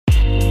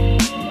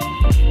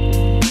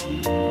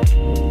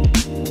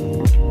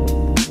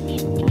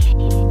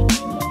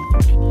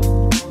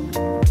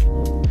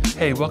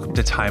Hey, welcome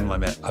to Time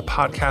Limit, a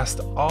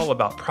podcast all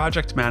about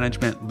project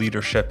management,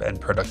 leadership,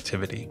 and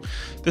productivity.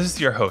 This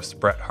is your host,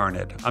 Brett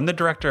Harned. I'm the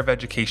Director of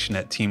Education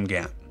at Team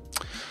Gantt.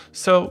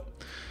 So,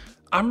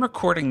 I'm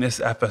recording this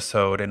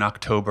episode in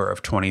October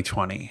of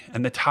 2020,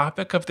 and the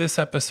topic of this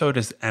episode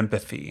is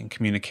empathy and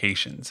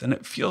communications, and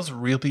it feels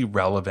really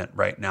relevant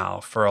right now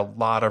for a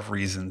lot of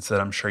reasons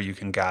that I'm sure you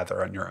can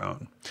gather on your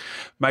own.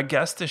 My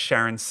guest is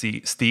Sharon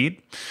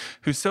Steed,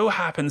 who so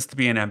happens to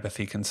be an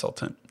empathy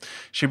consultant.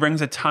 She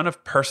brings a ton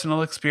of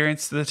personal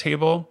experience to the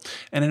table,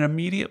 and it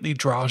immediately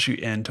draws you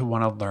in to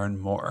want to learn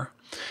more.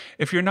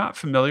 If you're not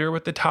familiar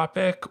with the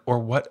topic or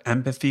what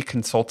empathy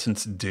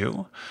consultants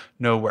do,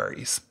 no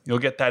worries. You'll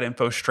get that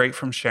info straight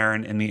from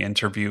Sharon in the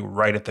interview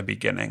right at the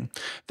beginning.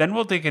 Then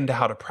we'll dig into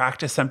how to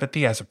practice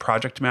empathy as a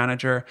project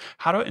manager,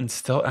 how to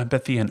instill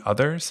empathy in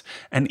others,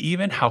 and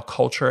even how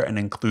culture and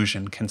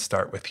inclusion can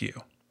start with you.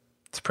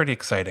 It's pretty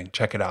exciting.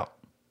 Check it out.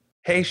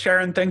 Hey,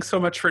 Sharon, thanks so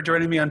much for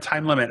joining me on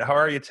Time Limit. How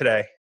are you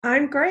today?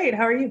 I'm great.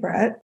 How are you,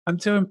 Brett? I'm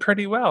doing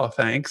pretty well,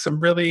 thanks. I'm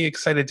really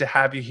excited to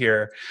have you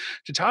here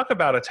to talk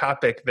about a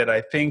topic that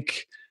I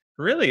think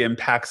really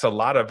impacts a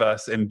lot of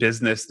us in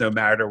business, no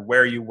matter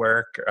where you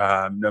work,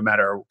 no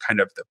matter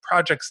kind of the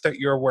projects that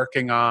you're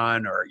working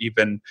on, or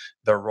even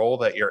the role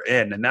that you're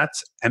in, and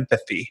that's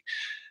empathy,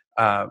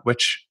 I've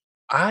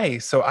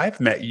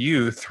met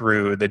you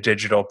through the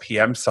Digital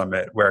PM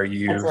Summit, where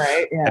That's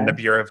right, yeah. and the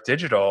Bureau of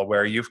Digital,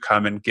 where you've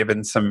come and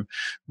given some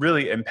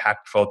really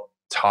impactful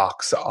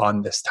talks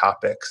on this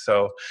topic.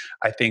 So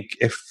I think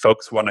if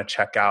folks want to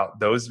check out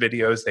those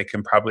videos, they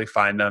can probably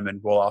find them,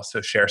 and we'll also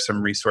share some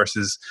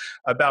resources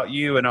about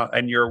you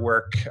and your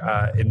work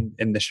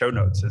in the show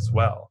notes as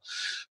well.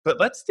 But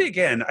let's dig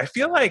in. I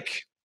feel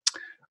like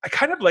I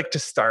kind of like to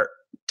start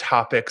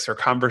topics or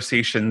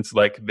conversations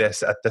like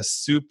this at the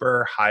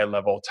super high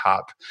level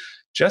top,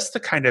 just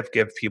to kind of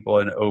give people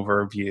an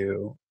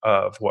overview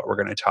of what we're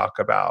going to talk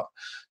about.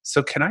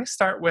 So can I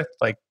start with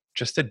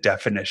just a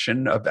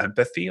definition of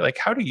empathy? Like,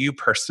 how do you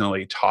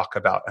personally talk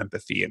about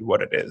empathy and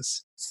what it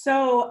is?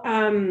 So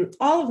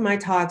all of my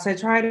talks, I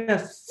try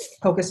to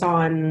focus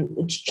on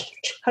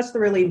just the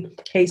really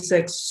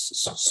basics,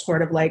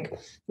 sort of like,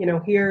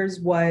 here's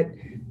what,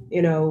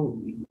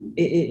 empathy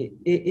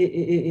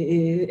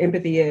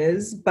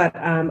is. But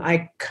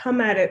I come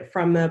at it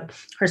from the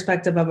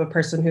perspective of a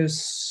person who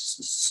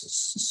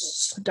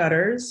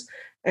stutters.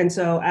 And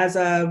so as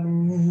a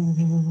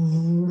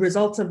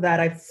result of that,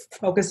 I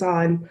focus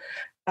on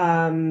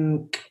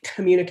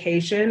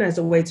communication as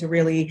a way to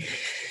really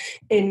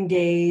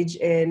engage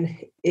in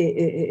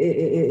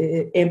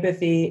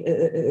empathy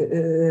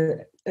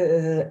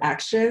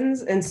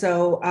actions. And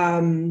so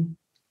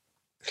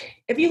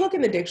if you look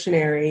in the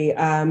dictionary,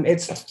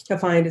 it's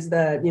defined as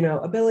the,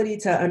 ability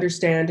to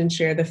understand and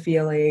share the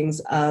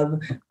feelings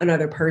of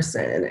another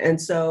person. And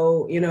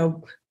so,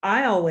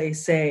 I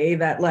always say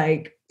that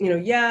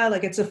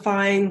it's a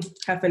fine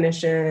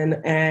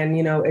definition, and,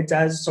 it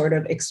does sort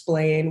of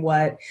explain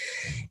what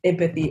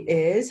empathy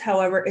is.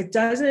 However, it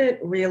doesn't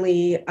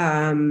really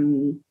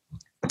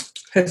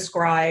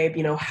describe,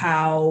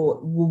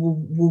 how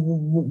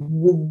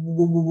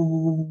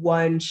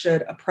one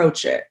should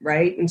approach it,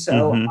 right? And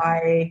so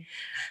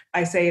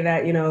I say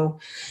that,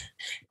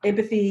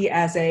 empathy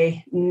as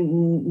a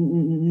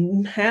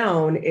noun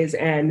is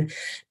an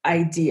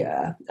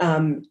idea,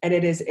 and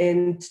it is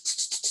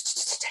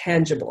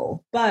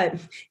intangible. But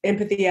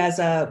empathy as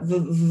a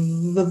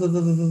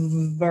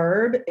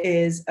verb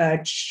is a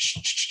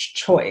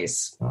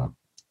choice.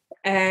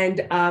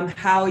 And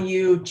how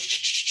you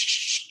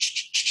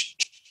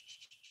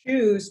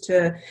choose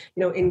to,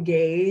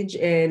 engage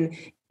in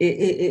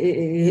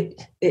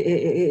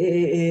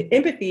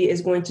empathy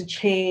is going to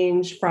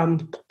change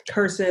from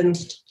person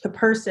to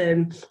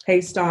person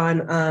based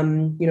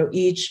on,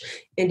 each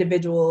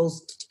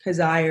individual's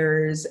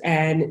desires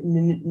and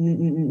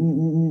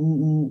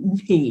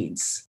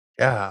needs.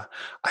 Yeah,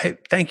 I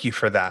thank you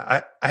for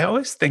that. I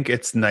always think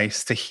it's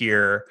nice to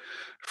hear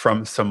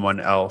from someone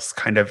else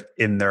kind of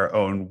in their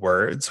own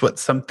words what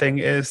something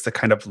is, to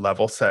kind of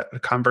level set the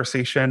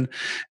conversation.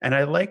 And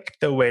I like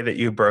the way that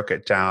you broke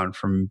it down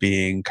from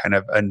being kind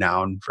of a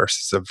noun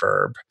versus a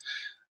verb.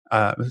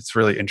 It's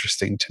really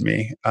interesting to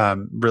me.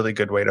 Really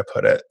good way to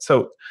put it.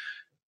 So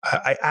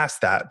I asked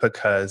that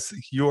because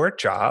your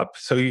job,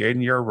 so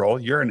in your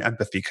role, you're an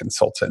empathy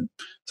consultant.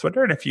 So I'm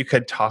wondering if you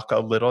could talk a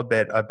little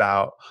bit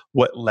about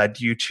what led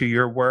you to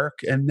your work,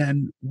 and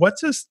then what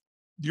does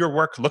your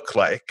work look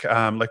like?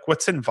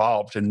 What's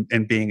involved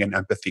in being an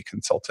empathy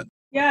consultant?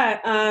 Yeah,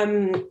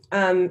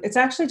 it's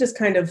actually just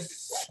kind of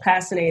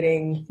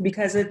fascinating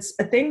because it's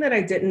a thing that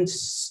I didn't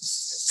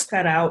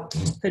set out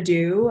to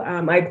do.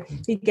 I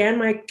began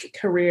my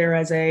career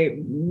as a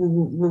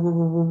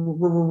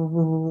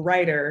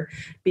writer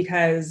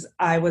because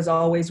I was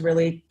always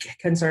really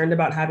concerned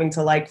about having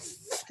to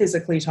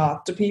physically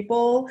talk to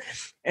people.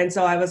 And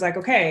so I was like,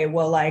 okay,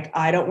 well,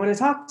 I don't want to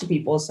talk to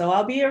people, so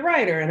I'll be a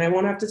writer and I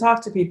won't have to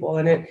talk to people.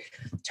 And it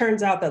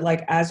turns out that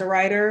as a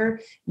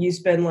writer, you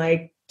spend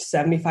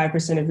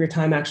 75% of your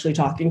time actually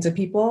talking to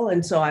people.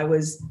 And so I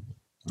was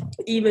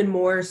even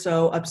more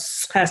so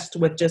obsessed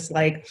with just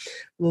like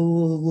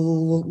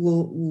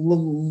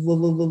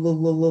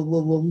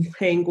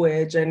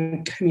language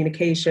and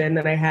communication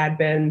than I had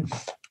been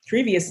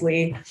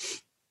previously.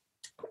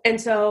 And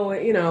so,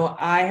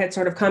 I had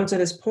sort of come to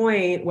this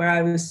point where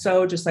I was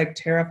so just like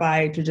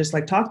terrified to just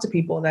like talk to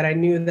people that I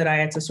knew that I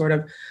had to sort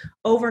of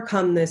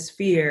overcome this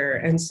fear.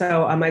 And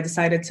so I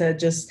decided to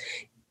just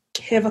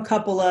give a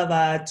couple of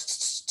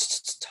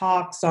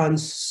talks on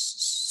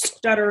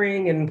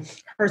stuttering and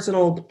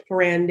personal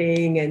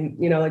branding and,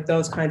 like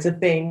those kinds of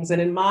things. And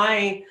in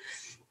my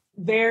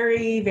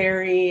very,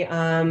 very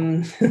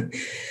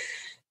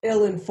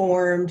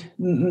ill-informed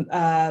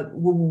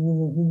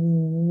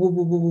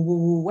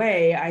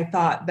way, I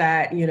thought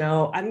that,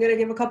 I'm going to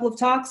give a couple of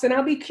talks and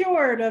I'll be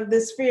cured of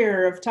this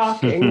fear of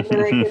talking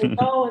and I can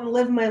go and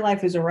live my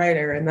life as a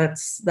writer. And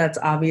that's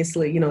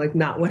obviously, like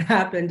not what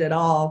happened at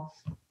all.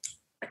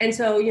 And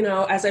so,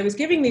 as I was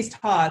giving these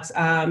talks,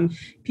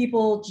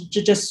 people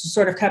just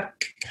sort of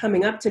kept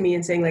coming up to me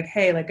and saying like,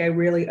 hey, like I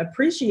really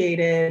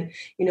appreciated,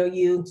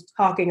 you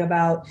talking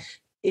about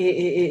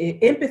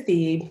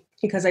empathy,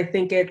 because I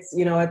think it's,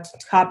 a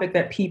topic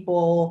that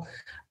people,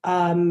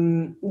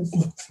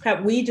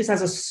 that we just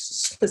as a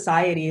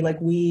society,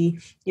 like we,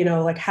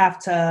 like have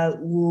to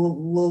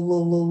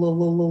learn,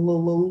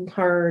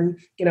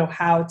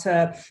 how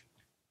to,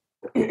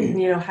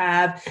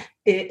 have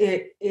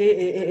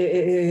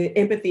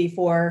empathy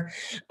for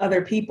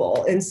other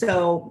people. And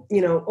so,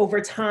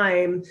 over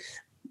time,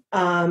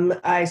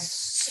 I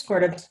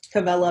sort of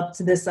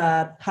developed this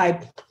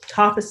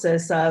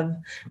hypothesis of,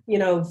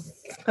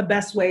 the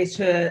best way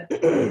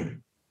to,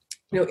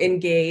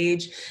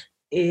 engage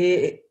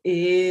empathy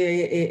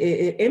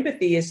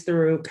is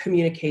through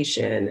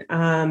communication.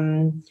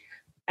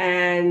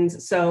 And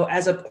so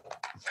as a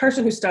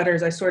person who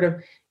stutters, I sort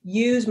of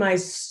use my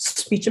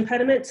speech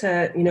impediment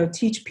to,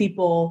 teach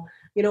people,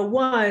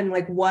 one,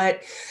 like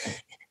what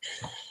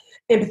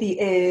empathy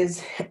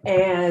is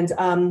and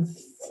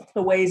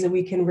the ways that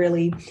we can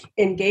really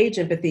engage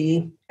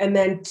empathy. And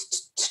then,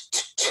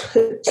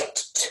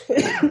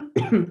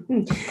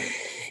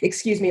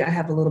 excuse me, I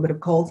have a little bit of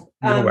cold.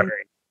 No worry.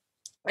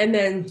 And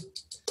then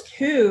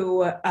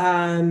two,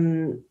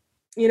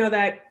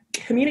 that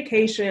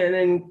communication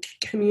and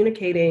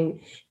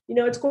communicating,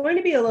 it's going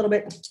to be a little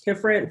bit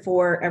different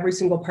for every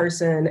single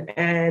person.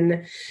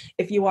 And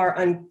if you are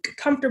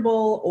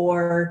uncomfortable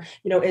or,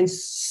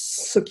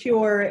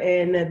 insecure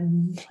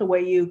in the way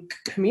you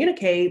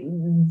communicate,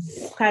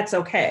 that's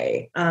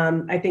okay.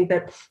 I think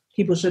that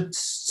people should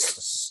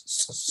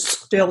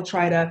still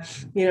try to,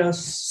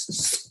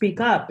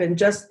 speak up. And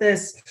just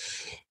this,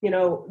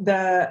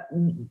 the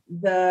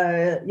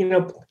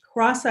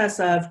process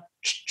of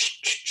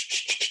trying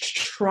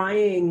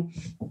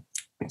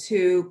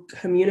to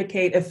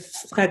communicate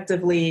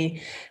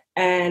effectively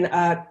and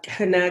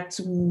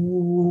connect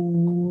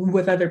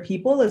with other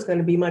people is going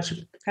to be much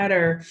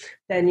better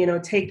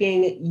than,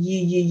 taking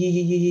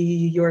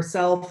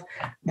yourself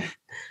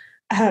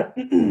out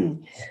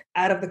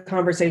of the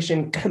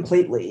conversation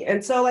completely.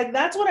 And so like,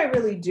 that's what I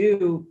really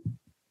do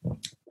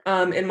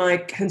in my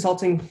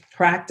consulting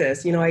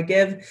practice. I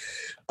give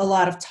a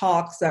lot of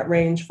talks that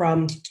range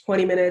from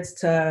 20 minutes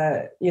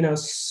to,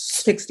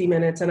 60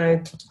 minutes. And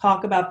I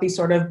talk about these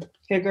sort of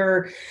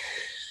bigger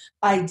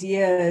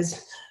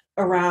ideas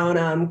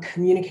around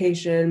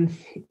communication,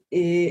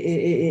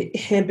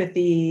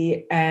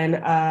 empathy,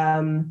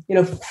 and,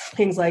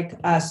 things like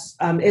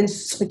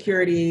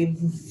insecurity,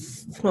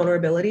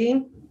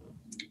 vulnerability.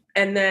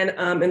 And then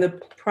in the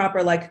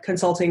proper like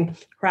consulting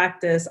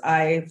practice,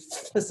 I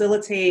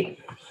facilitate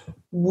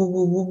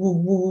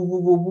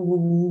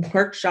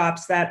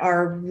workshops that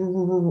are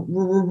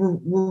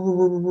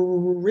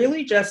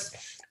really just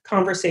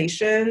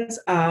conversations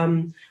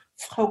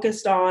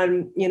focused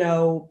on,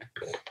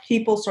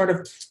 people sort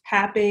of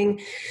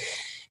tapping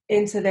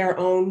into their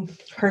own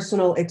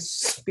personal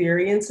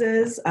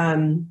experiences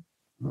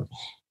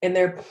in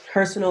their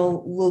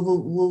personal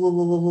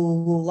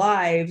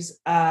lives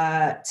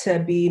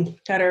to be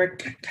better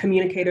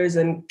communicators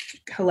and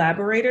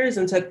collaborators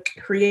and to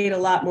create a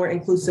lot more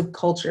inclusive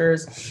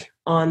cultures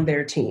on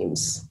their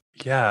teams.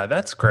 Yeah,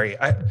 that's great.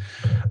 I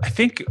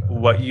think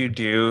what you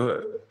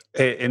do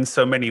in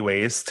so many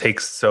ways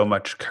takes so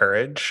much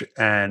courage,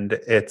 and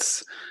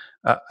it's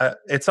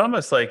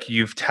almost like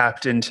you've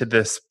tapped into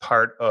this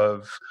part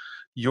of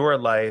your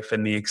life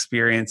and the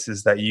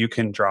experiences that you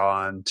can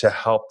draw on to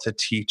help to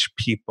teach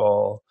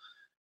people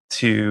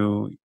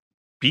to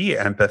be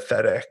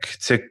empathetic,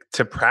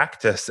 to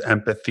practice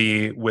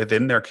empathy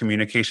within their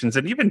communications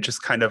and even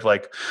just kind of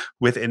like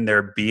within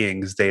their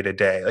beings day to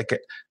day. Like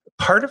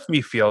part of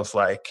me feels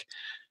like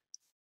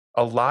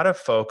a lot of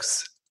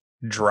folks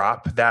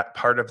drop that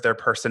part of their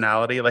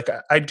personality. Like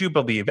I do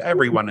believe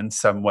everyone in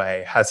some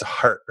way has a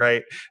heart,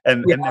 right?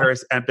 And there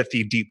is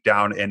empathy deep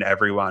down in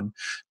everyone.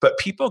 But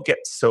people get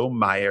so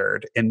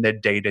mired in the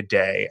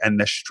day-to-day and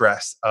the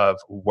stress of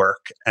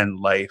work and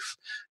life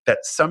that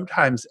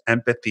sometimes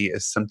empathy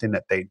is something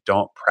that they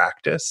don't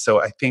practice.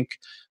 So I think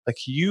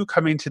like you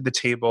coming to the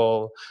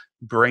table,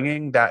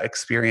 bringing that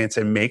experience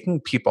and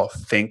making people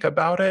think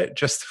about it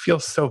just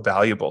feels so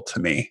valuable to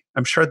me.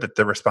 I'm sure that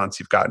the response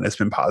you've gotten has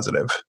been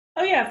positive.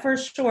 Oh yeah, for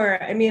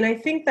sure. I mean, I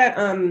think that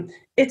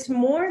it's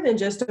more than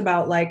just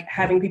about like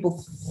having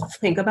people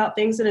think about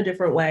things in a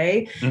different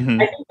way. I Hmm.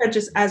 think that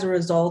just as a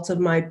result of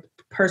my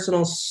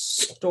personal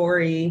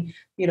story,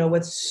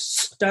 with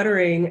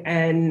stuttering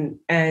and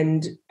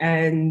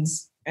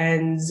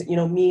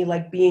me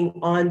like being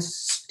on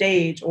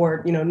stage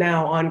or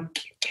now on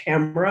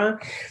camera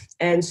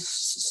and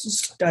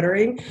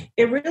stuttering,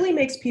 it really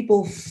makes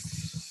people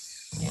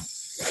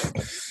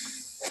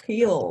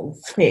feel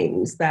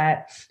things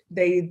that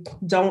they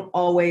don't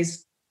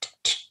always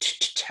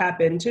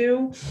tap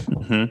into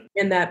Hmm.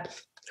 in that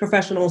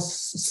professional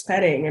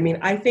setting. I mean,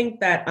 I think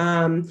that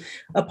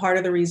a part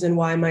of the reason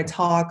why my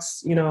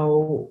talks,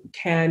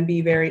 can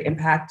be very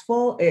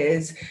impactful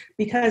is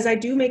because I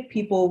do make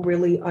people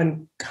really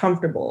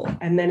uncomfortable.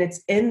 And then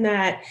it's in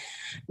that,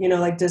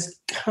 like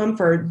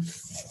discomfort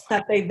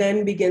that they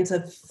then begin to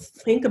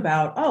think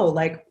about, oh,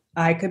 like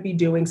I could be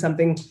doing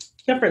something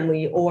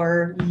differently,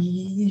 or,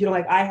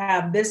 like I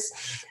have this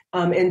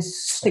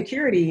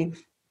insecurity.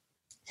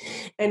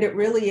 And it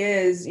really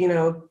is,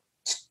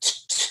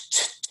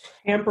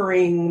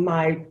 hampering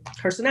my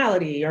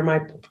personality or my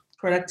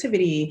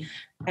productivity.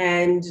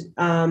 And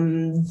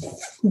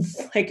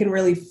I can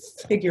really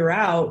figure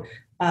out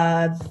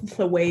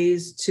the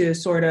ways to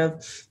sort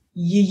of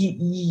use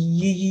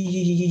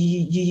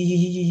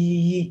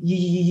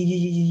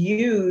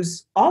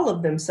all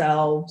of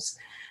themselves,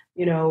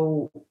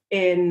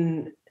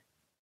 in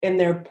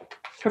their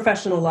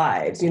professional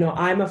lives.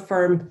 I'm a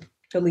firm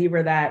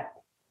believer that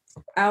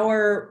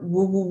our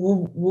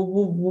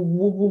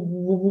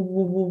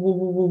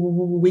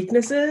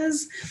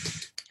weaknesses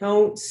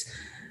don't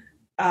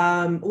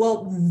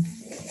well,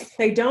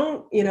 they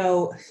don't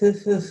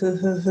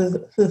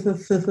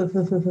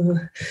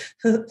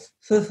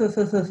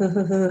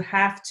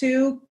have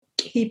to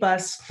keep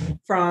us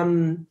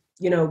from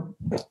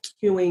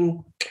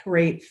doing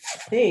great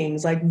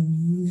things. Like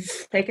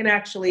they can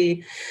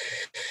actually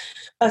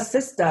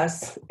assist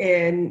us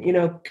in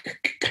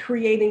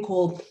creating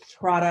cool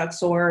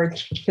products or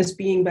just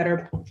being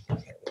better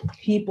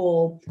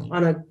people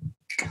on a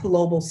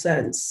global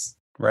sense.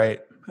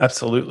 Right.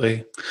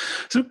 Absolutely.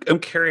 So I'm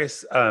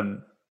curious,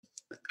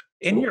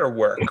 in your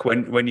work,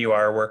 when you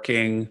are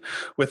working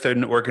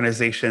within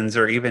organizations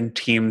or even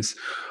teams,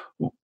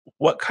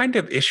 what kind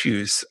of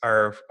issues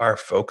are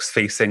folks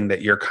facing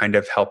that you're kind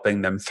of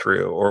helping them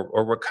through,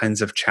 or what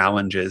kinds of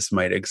challenges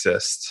might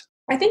exist?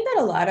 I think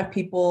that a lot of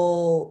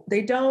people,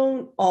 they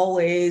don't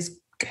always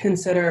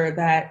consider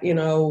that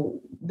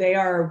they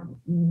are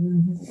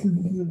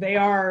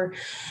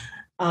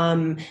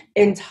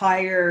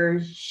entire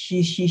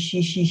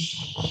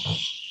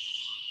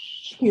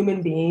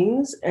human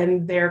beings,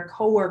 and their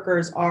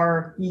coworkers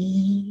are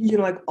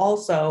like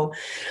also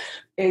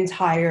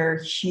entire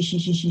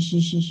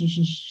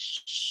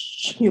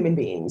human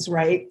beings,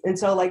 right? And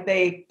so like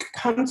they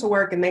come to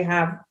work and they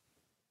have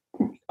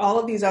all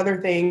of these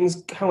other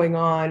things going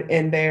on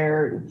in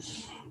their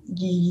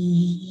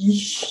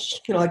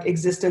like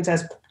existence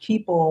as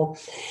people,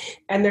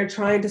 and they're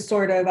trying to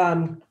sort of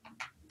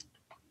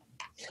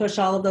push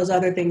all of those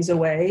other things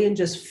away and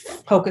just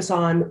focus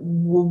on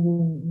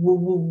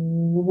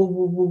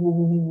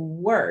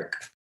work.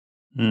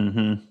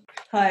 Hmm.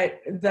 But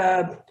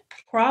the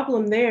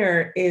problem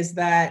there is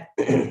that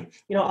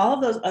all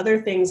of those other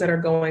things that are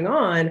going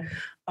on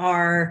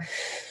are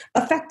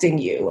affecting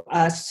you,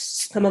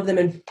 some of them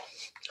in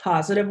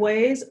positive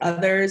ways,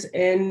 others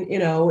in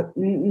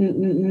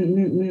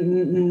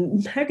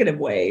negative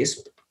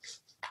ways.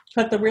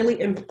 But the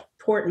really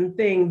important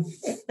thing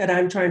that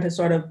I'm trying to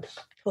sort of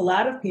pull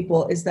out of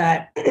people is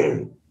that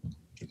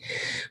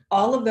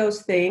all of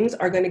those things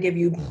are going to give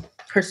you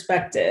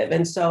perspective.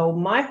 And so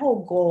my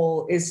whole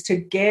goal is to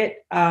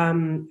get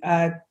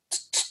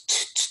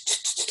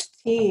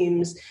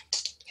teams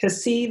to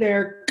see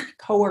their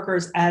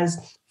coworkers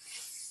as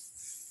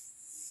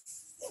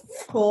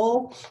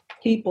full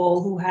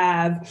people who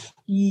have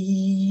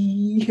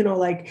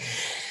like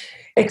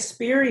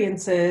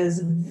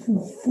experiences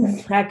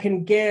that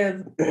can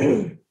give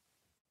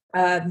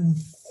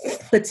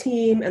the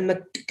team and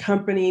the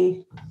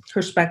company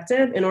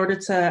perspective in order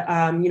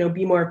to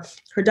be more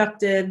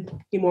productive,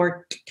 be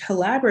more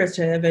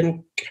collaborative,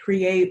 and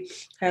create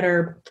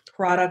better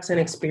products and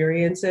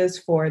experiences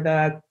for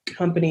the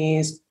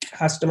company's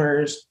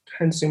customers,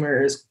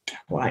 consumers,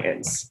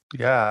 clients.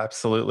 Yeah,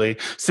 absolutely.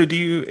 So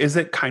is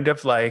it kind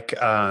of like,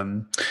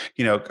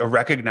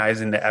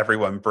 recognizing that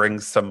everyone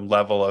brings some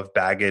level of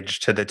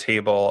baggage to the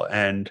table,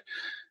 and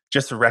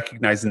just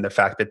recognizing the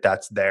fact that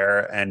that's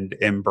there and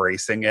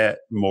embracing it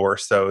more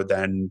so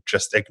than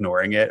just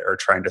ignoring it or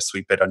trying to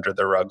sweep it under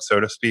the rug, so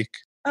to speak?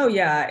 Oh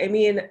yeah. I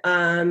mean,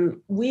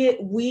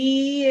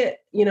 we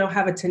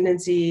have a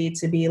tendency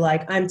to be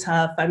like, I'm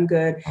tough, I'm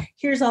good.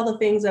 Here's all the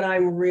things that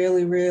I'm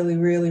really, really,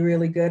 really,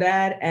 really good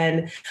at,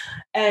 and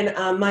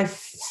my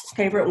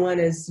favorite one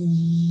is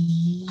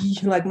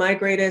like my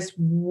greatest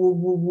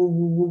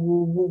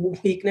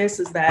weakness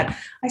is that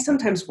I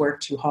sometimes work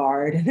too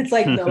hard, and it's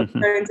like those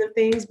kinds of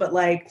things. But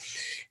like,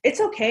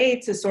 it's okay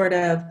to sort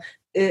of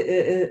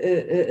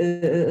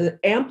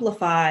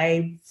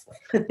amplify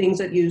the things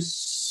that you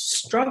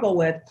struggle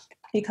with,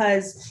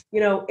 because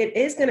it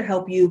is going to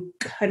help you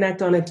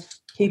connect on a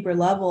deeper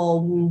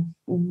level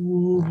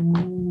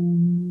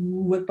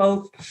with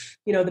both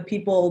the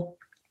people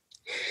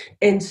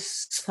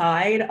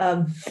inside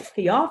of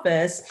the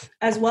office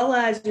as well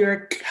as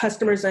your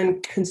customers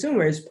and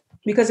consumers.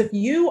 Because if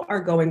you are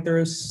going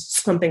through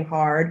something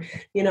hard,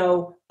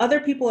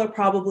 other people are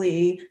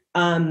probably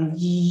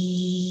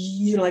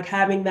like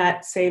having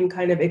that same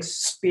kind of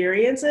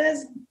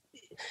experiences,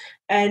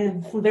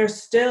 and they're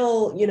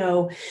still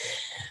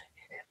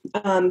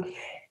um,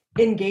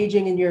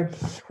 engaging in your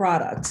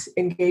product,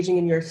 engaging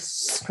in your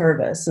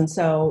service. And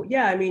so,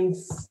 yeah, I mean,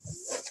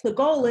 the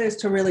goal is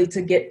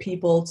to get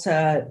people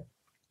to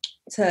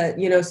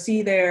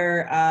see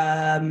their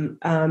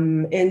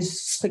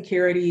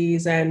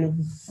insecurities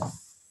and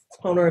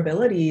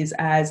vulnerabilities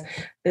as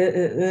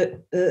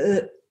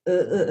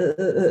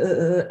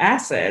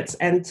assets,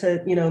 and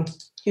to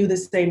do the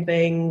same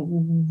thing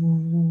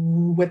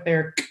with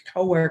their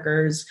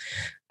coworkers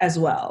as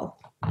well.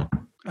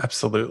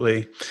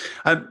 Absolutely.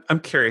 I'm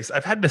curious.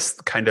 I've had this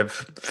kind of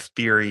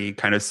theory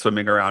kind of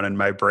swimming around in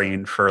my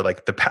brain for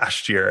like the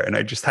past year. And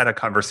I just had a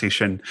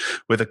conversation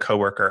with a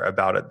coworker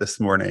about it this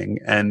morning.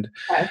 And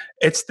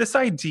it's this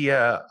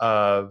idea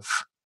of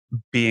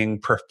being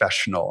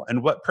professional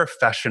and what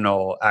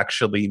professional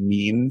actually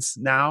means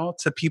now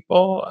to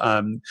people.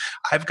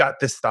 I've got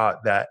this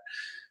thought that,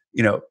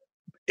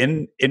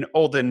 in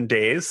olden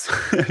days,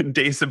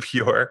 days of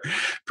yore,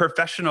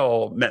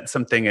 professional meant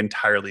something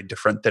entirely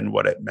different than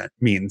what it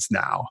means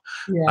now.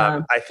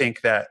 Yeah. I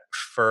think that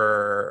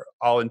for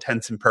all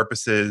intents and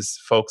purposes,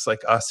 folks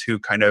like us who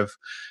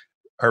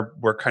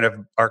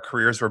our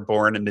careers were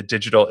born in the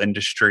digital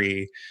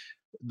industry,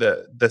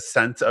 the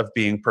sense of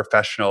being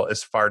professional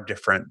is far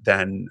different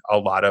than a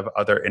lot of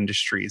other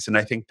industries. And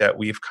I think that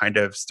we've kind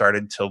of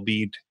started to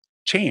lead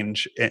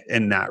change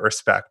in that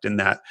respect, in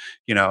that,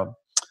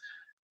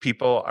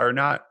 people are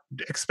not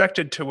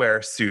expected to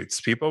wear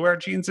suits. People wear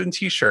jeans and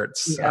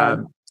t-shirts. Yeah.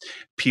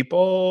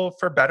 People,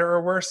 for better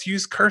or worse,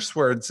 use curse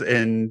words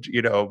in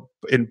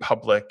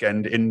public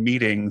and in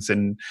meetings,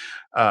 and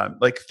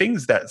like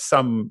things that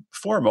some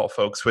formal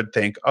folks would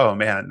think, oh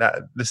man,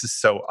 this is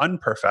so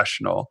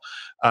unprofessional.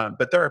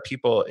 But there are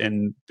people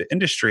in the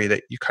industry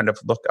that you kind of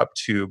look up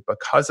to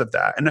because of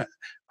that. And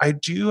I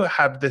do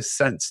have this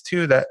sense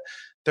too that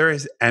there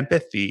is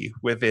empathy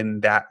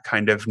within that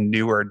kind of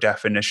newer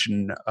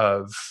definition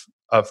of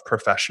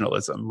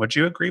professionalism. Would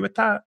you agree with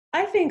that?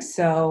 I think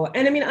so.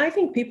 And I mean, I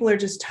think people are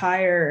just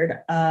tired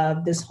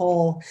of this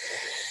whole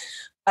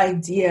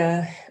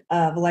idea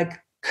of like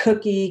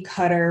cookie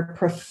cutter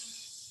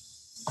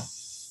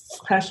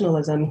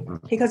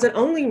professionalism, because it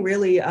only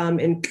really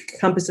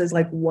encompasses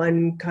like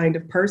one kind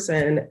of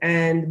person.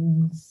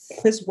 And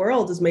this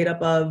world is made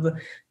up of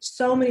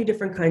so many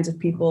different kinds of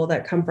people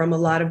that come from a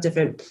lot of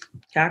different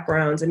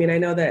backgrounds. I mean, I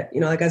know that,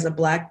 like as a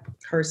Black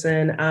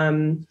person,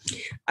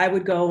 I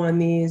would go on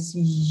these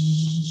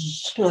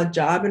like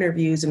job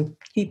interviews, and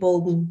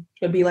people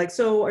would be like,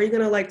 so are you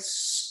going to like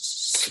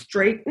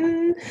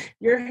straighten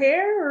your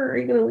hair, or are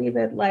you going to leave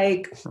it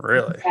like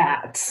really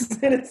that?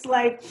 And it's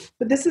like,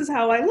 but this is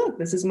how I look.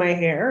 This is my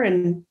hair.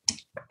 And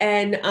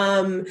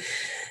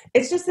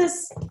it's just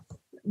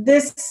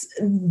this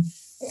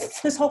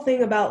whole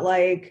thing about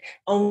like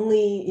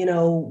only,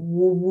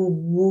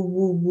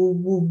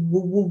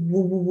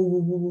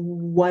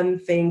 one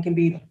thing can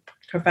be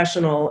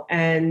professional.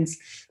 And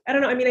I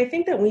don't know. I mean, I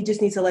think that we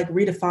just need to like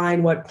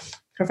redefine what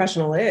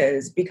professional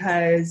is,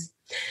 because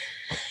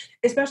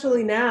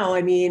especially now,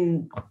 I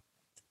mean,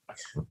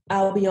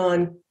 I'll be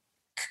on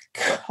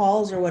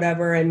calls or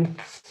whatever, and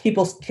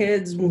people's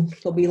kids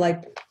will be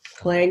like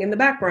playing in the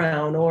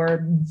background,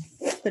 or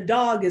the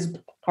dog is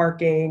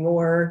barking,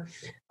 or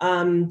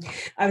I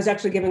was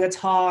actually giving a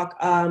talk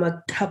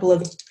a couple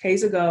of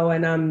days ago,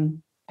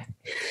 and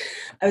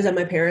I was at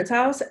my parents'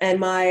 house, and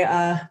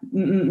my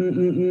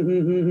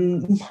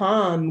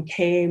mom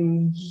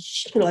came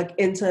like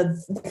into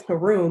the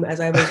room as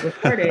I was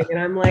recording, and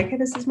I'm like, hey,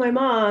 this is my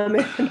mom.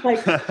 And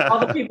like all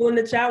the people in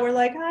the chat were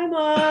like, hi,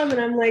 Mom. And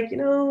I'm like,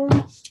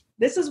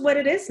 this is what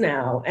it is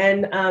now.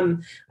 And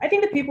I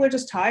think that people are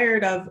just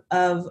tired of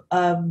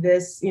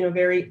this,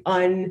 very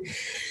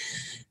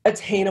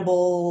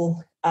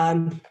unattainable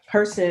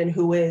person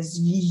who is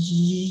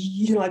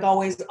like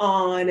always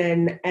on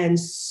and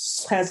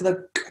has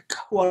the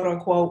quote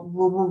unquote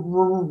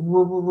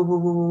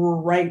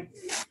right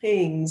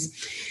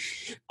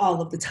things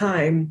all of the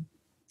time.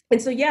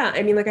 And so, yeah,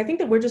 I mean, like, I think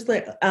that we're just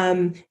like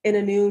in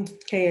a new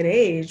day and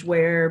age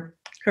where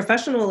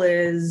professional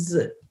is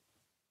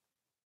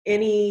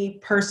any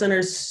person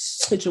or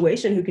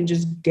situation who can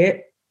just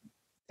get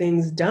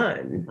things done.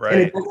 And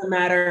it Right. doesn't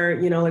matter,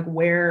 like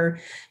where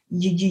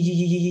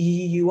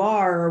you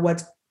are or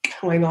what's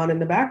going on in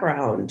the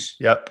background.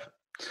 Yep.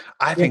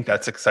 I Yeah, think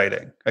that's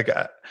exciting. Like,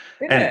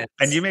 and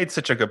you it made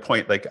such a good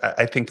point. Like,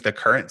 I think the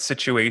current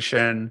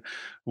situation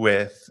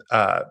with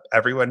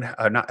everyone,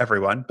 not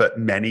everyone, but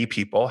many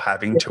people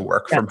having is. to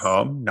work from Yes.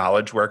 home,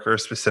 knowledge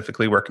workers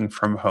specifically working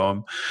from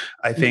home,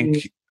 I Mhm.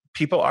 think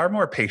people are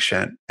more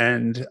patient,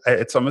 and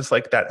it's almost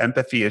like that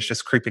empathy is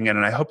just creeping in.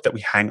 And I hope that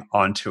we hang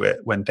on to it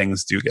when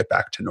things do get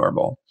back to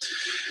normal.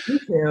 Me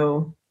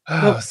too.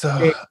 Oh, so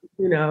Hopefully.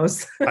 Who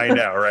knows? I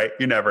know, right?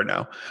 You never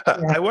know.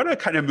 Yeah. I want to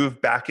kind of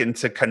move back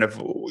into kind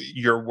of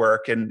your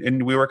work,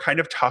 and we were kind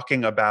of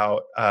talking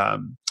about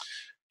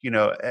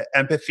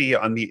empathy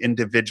on the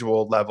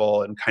individual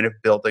level and kind of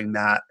building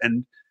that.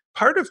 And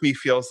part of me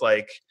feels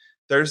like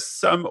there's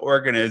some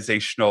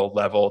organizational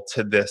level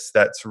to this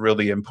that's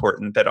really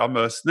important. That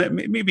almost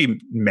maybe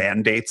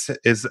mandates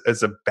is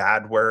a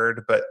bad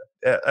word, but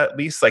at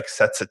least like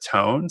sets a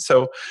tone.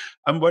 So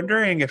I'm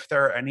wondering if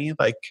there are any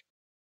like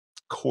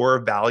core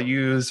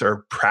values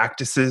or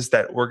practices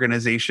that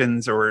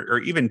organizations or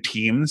even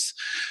teams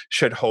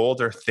should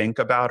hold or think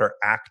about or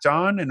act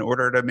on in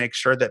order to make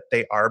sure that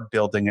they are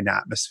building an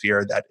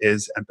atmosphere that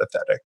is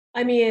empathetic?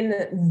 I mean,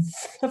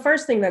 the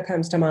first thing that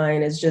comes to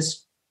mind is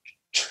just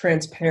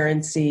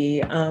transparency.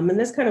 And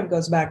this kind of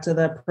goes back to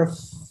the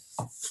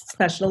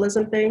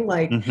professionalism thing.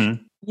 Like, Hmm.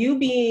 you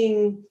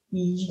being,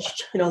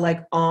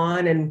 like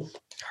on and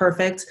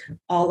perfect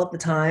all of the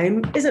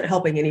time isn't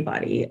helping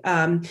anybody,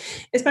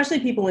 especially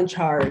people in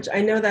charge.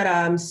 I know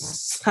that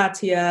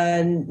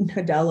Satya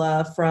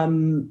Nadella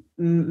from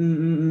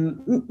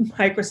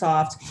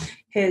Microsoft,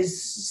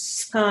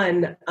 his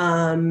son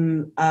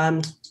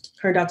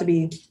turned out to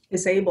be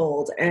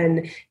disabled,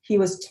 and he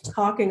was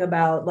talking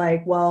about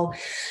like, well,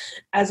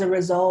 as a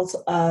result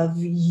of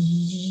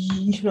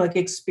like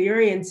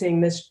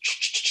experiencing this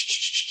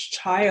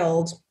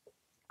child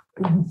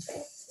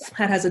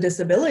that has a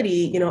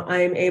disability,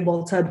 I'm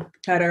able to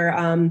better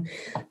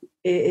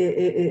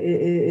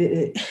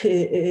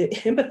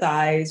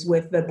empathize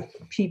with the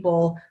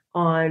people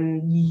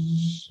on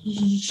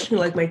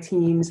like my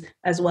teams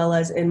as well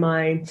as in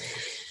my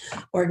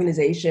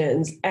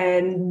organizations.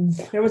 And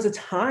there was a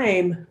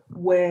time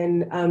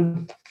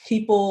when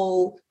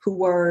people who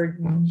were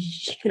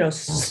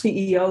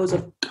CEOs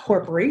of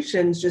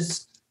corporations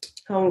just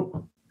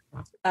don't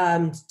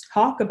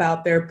talk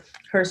about their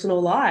personal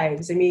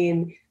lives. I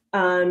mean,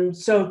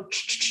 so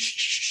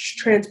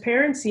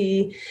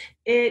transparency,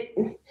 it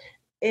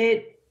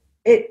it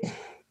it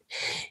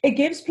it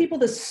gives people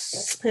the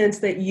sense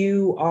that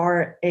you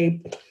are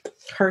a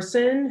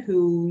person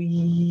who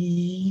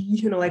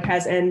like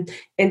has an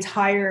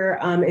entire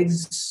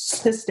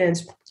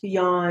existence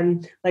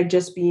beyond like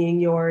just being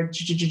your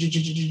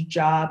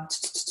job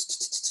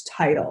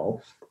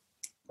title.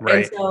 And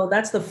Right. so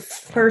that's the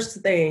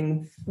first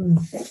thing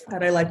that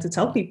I like to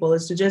tell people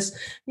is to just,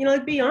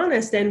 like be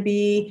honest and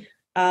be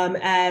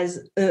as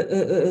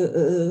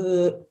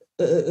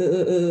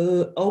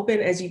open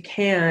as you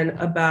can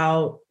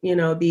about,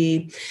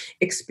 the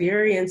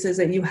experiences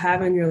that you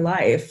have in your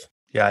life.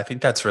 Yeah, I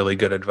think that's really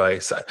good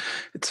advice.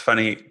 It's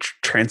funny,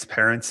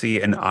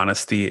 transparency and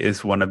honesty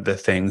is one of the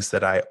things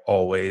that I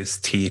always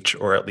teach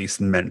or at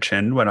least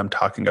mention when I'm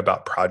talking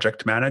about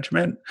project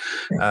management,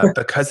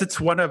 because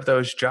it's one of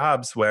those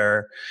jobs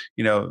where,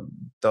 you know,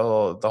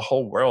 the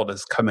whole world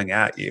is coming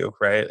at you,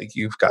 right? Like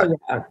Oh,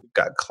 yeah. you've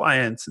got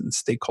clients and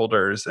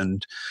stakeholders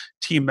and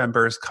team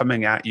members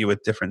coming at you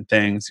with different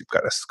things. You've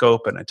got a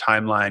scope and a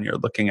timeline. You're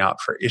looking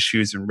out for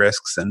issues and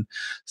risks, and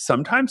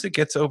sometimes it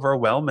gets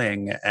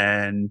overwhelming,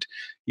 and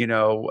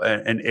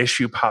an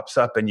issue pops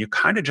up and you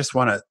kind of just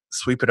want to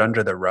sweep it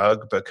under the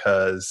rug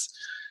because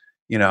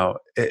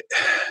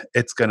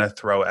it's going to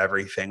throw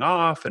everything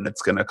off and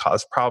it's going to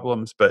cause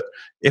problems. But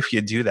if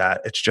you do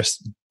that, it's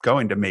just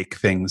going to make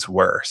things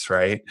worse,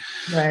 right?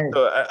 Right.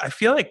 So I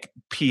feel like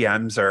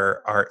PMs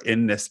are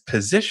in this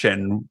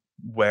position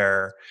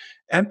where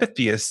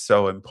empathy is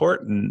so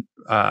important,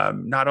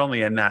 not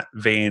only in that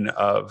vein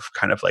of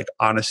kind of like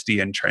honesty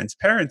and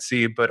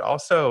transparency, but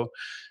also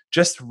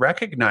just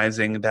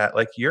recognizing that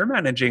like you're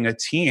managing a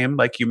team,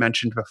 like you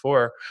mentioned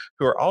before,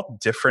 who are all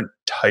different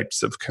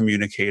types of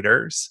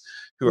communicators,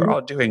 who are Mhm.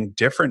 all doing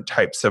different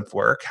types of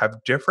work,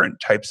 have different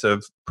types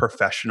of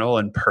professional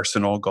and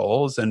personal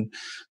goals, and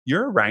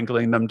you're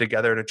wrangling them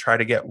together to try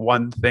to get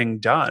one thing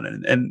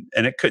done. And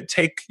it could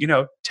take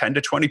 10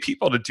 to 20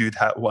 people to do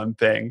that one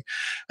thing.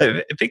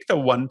 I think the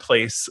one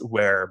place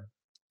where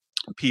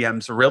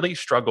PMs really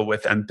struggle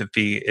with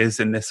empathy is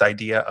in this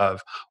idea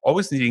of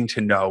always needing to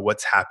know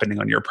what's happening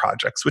on your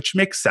projects, which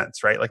makes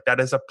sense, right? Like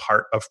that is a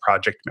part of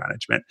project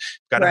management.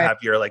 You've got to Right. have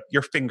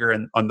your finger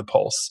on the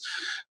pulse.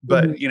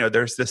 Mhm. But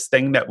there's this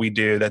thing that we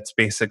do that's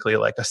basically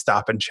like a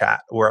stop and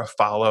chat or a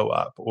follow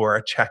up or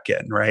a check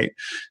in, right?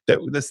 That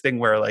this thing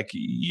where like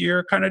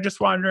you're kind of just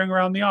wandering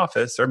around the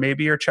office, or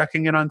maybe you're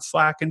checking in on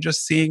Slack and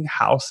just seeing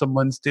how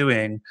someone's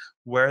doing,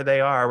 where they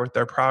are with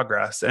their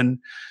progress. And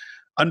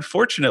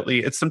unfortunately,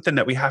 it's something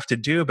that we have to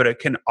do, but it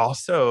can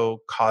also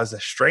cause a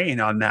strain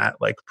on that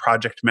like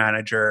project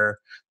manager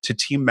to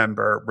team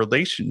member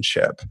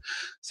relationship.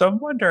 So I'm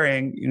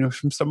wondering,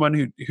 from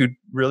someone who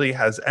really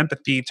has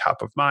empathy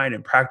top of mind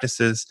and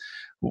practices,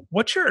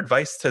 what's your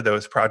advice to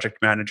those project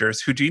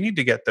managers who do need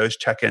to get those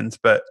check-ins,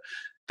 but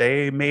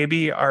they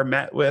maybe are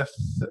met with,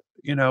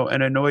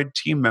 an annoyed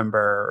team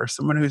member or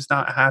someone who's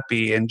not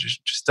happy and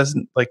just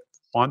doesn't like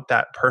want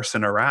that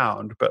person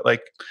around. But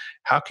like,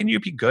 how can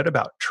you be good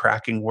about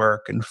tracking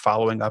work and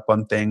following up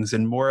on things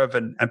and more of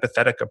an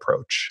empathetic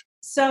approach?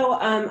 So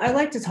I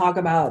like to talk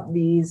about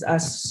these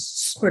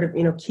sort of,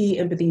 key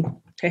empathy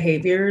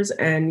behaviors.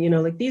 And,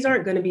 like these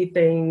aren't going to be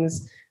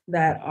things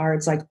that are,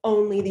 it's like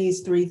only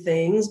these three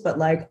things, but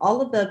like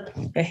all of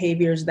the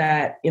behaviors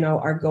that,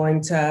 are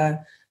going to,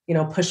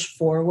 push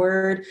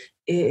forward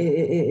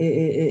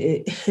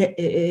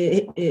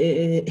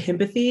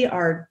empathy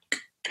are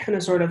kind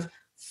of sort of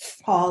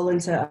fall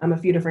into a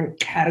few different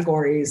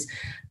categories.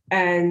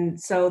 And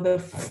so the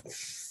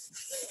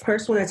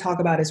first one I talk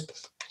about is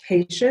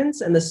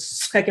patience, and the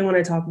second one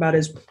I talk about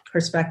is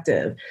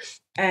perspective.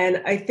 And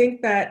I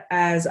think that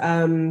as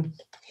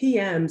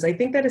PMs, I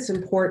think that it's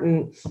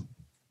important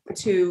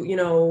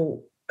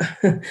to,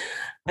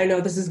 I know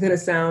this is going to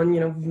sound,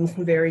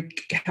 very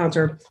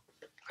counterproductive,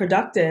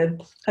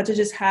 but to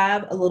just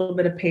have a little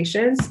bit of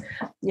patience.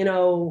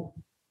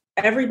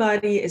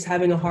 Everybody is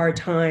having a hard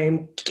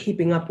time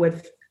keeping up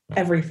with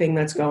everything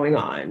that's going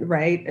on,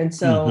 right? And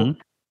so,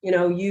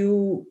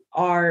 you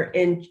are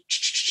in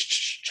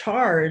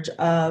charge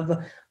of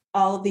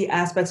all of the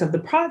aspects of the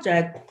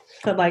project,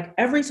 but like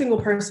every single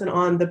person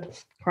on the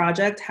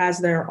project has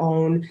their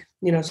own,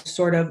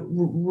 sort of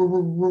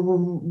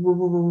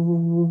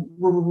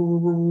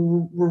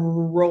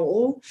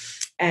role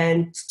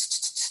and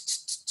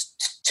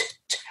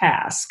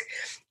task.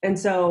 And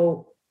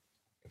so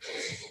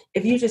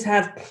if you just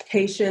have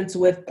patience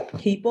with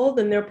people,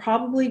 then they're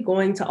probably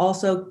going to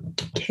also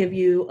give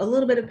you a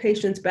little bit of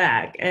patience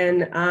back.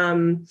 And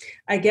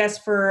I guess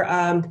for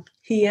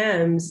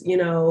PMs,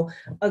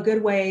 a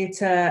good way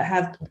to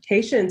have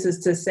patience is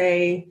to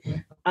say,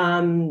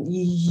 how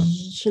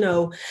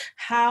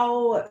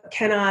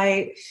can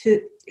I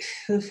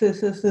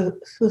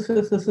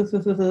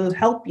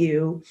help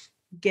you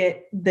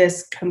get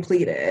this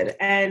completed?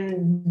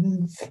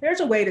 And there's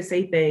a way to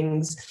say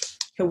things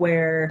to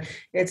where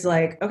it's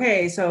like,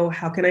 okay, so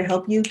how can I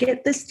help you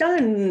get this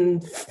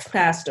done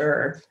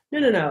faster?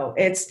 No.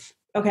 It's,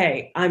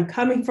 okay, I'm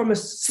coming from a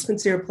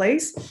sincere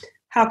place.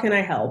 How can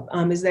I help?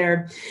 Is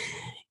there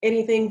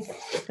anything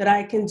that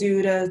I can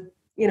do to,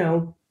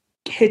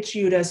 get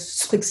you to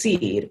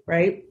succeed,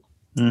 right?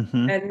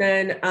 Mm-hmm. And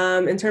then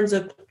in terms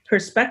of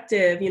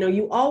perspective,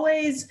 you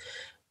always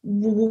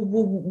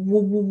want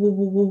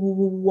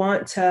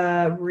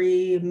to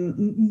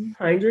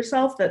remind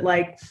yourself that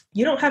like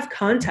you don't have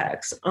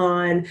context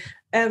on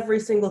every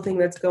single thing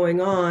that's going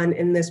on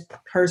in this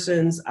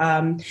person's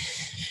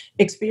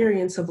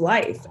experience of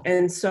life.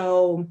 And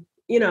so,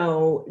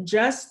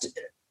 just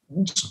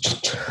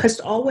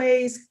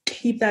always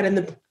keep that in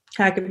the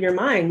back of your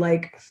mind.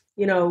 Like,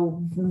 they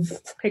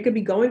could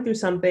be going through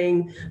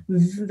something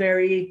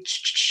very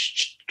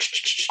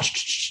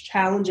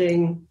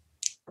challenging,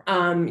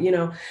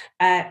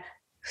 at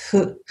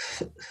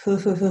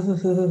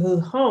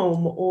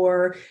home,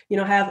 or,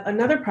 have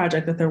another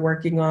project that they're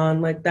working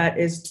on, like that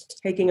is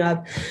taking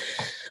up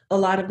a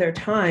lot of their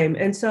time.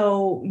 And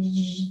so,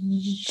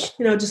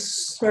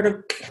 just sort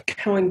of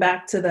going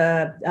back to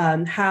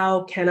the,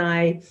 how can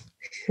I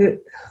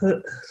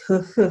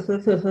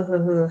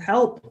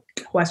help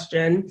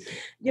question,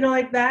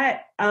 like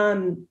that,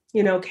 can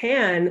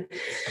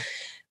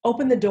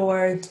open the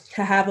door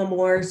to have a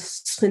more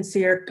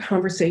sincere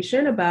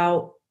conversation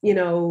about,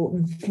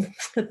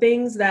 the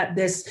things that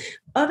this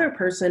other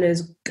person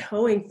is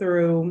going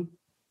through,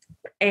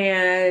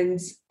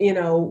 and,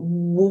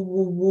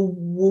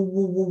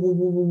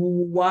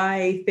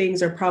 why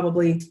things are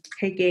probably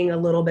taking a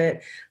little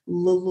bit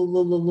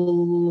longer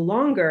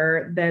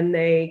than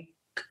they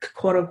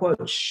quote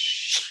unquote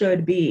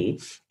should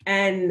be.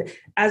 And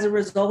as a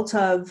result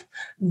of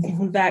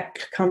that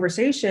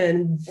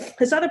conversation,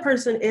 this other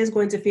person is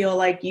going to feel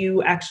like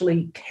you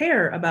actually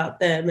care about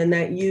them, and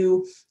that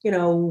you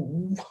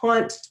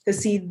want to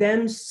see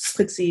them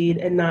succeed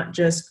and not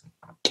just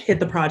get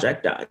the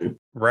project done.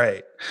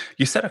 Right.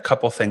 You said a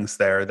couple things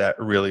there that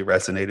really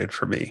resonated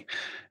for me.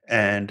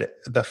 And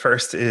the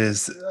first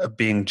is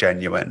being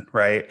genuine,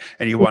 right?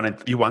 And you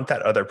want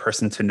that other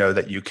person to know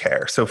that you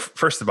care. So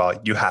first of all,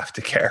 you have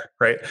to care,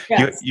 right?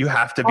 Yes. You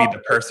have to be the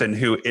person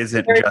who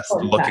isn't Very just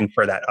important looking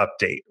for that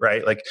update,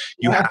 right? Like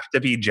you have to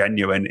be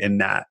genuine in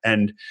that.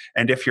 And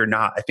if you're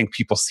not, I think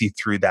people see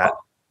through that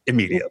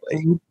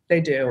immediately.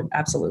 They do,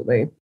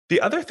 absolutely.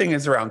 The other thing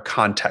is around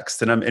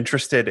context, and I'm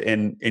interested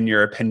in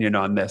your opinion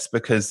on this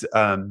because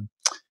a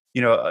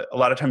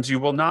lot of times you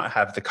will not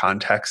have the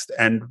context,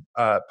 and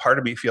part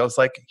of me feels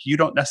like you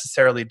don't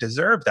necessarily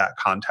deserve that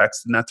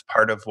context, and that's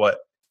part of what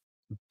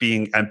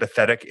being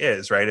empathetic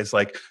is, right? Is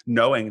like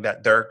knowing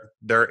that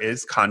there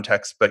is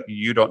context, but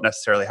you don't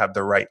necessarily have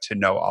the right to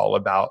know all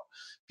about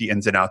the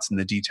ins and outs and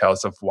the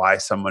details of why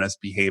someone is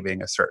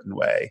behaving a certain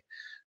way.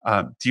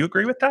 Do you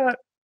agree with that?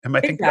 Am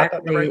I thinking about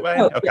that the right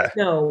Exactly. way? Oh, yeah, Okay.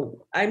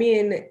 no, I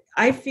mean,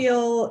 I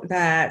feel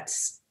that,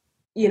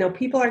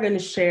 people are going to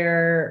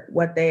share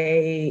what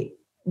they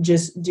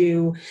just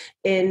do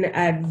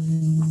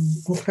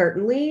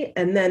inadvertently,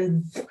 and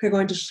then they're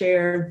going to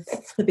share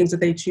the things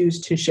that they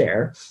choose to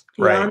share.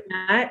 Right. Beyond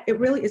that, it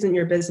really isn't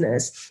your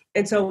business.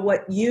 And so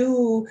what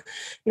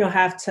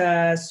have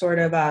to sort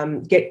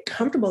of get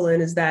comfortable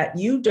in is that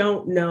you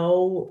don't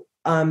know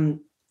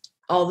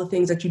all the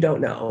things that you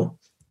don't know.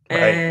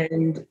 Right.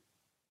 And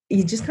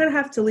you just kind of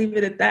have to leave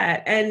it at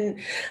that. And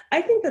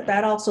I think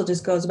that also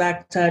just goes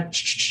back to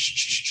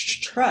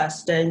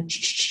trust and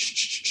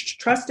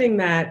trusting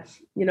that,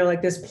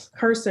 like this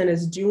person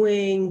is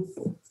doing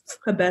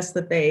the best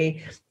that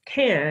they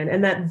can,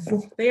 and that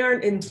they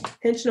aren't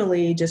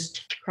intentionally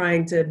just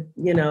trying to,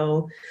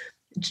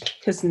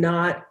 just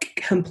not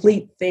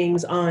complete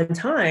things on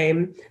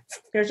time.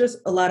 There's just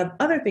a lot of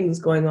other things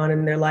going on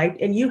in their life,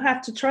 and you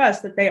have to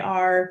trust that they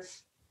are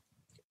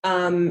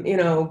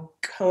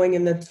going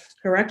in the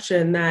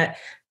direction that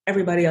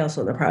everybody else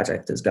on the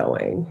project is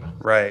going.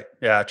 Right.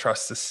 Yeah.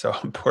 Trust is so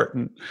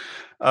important.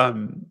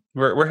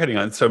 We're hitting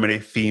on so many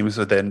themes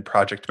within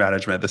project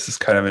management. This is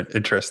kind of an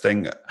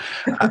interesting.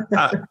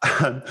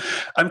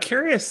 I'm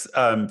curious,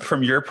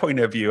 from your point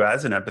of view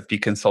as an empathy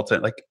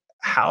consultant, like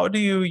how do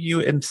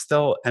you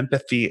instill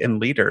empathy in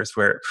leaders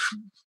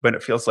when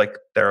it feels like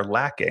they're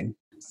lacking?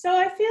 So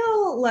I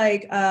feel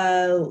like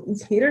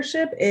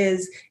leadership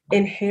is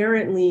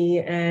inherently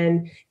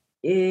and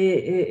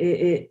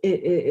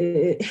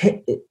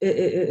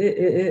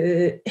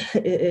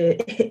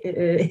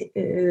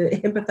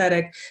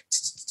empathetic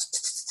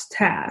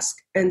task.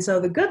 And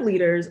so the good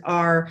leaders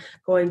are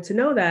going to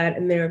know that,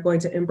 and they're going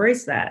to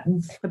embrace that.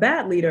 The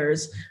bad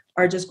leaders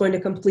are just going to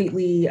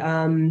completely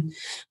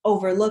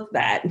overlook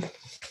that.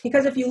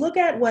 Because if you look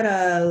at what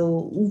a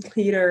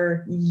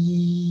leader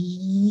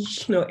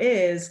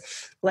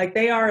is, like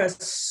they are a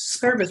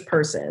service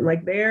person,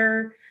 like they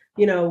are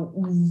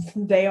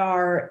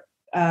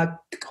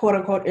quote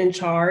unquote in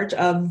charge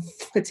of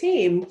the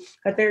team,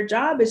 but their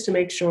job is to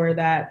make sure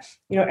that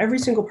every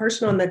single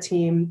person on the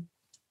team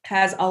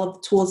has all of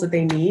the tools that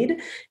they need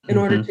in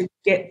order to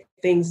get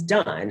things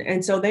done.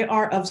 And so they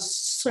are of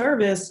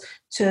service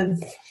to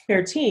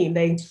their team.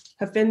 They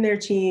offend their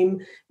team,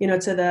 to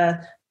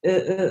the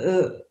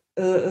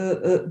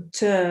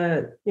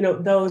to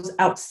those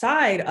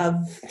outside of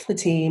the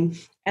team,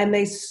 and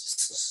they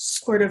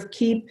sort of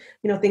keep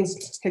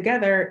things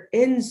together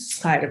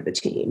inside of the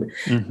team.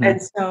 And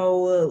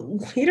so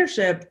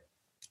leadership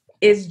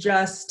is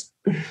just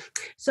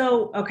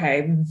so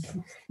okay.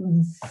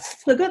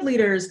 The good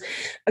leaders,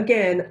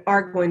 again,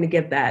 are going to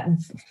get that.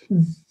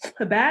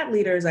 The bad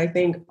leaders, I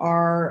think,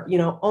 are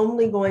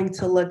only going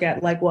to look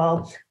at like,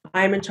 well,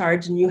 I'm in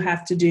charge and you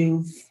have to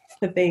do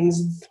the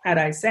things that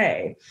I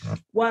say.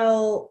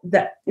 Well,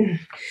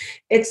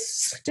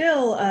 it's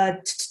still a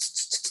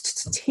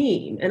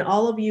team, and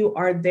all of you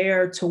are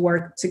there to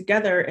work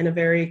together in a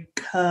very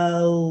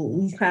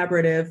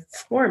collaborative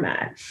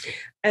format.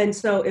 And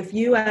so if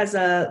you as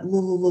a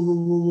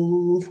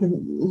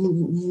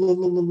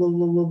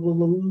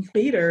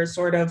leader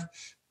sort of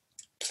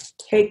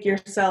take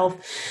yourself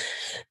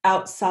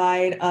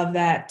outside of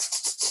that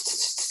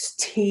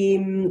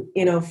team,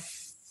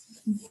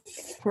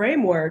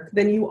 framework,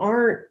 then you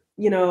aren't,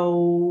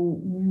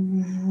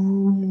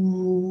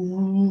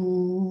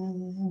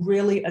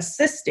 really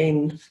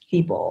assisting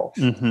people.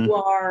 You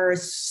are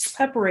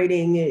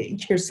separating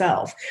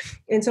yourself.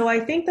 And so I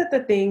think that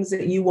the things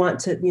that you want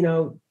to,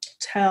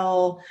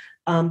 tell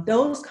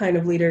those kind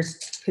of leaders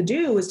to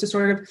do is to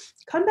sort of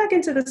come back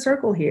into the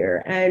circle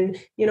here and,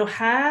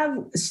 have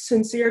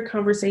sincere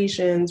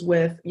conversations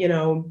with,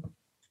 the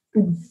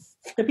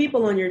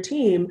people on your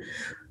team,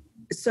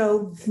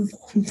 so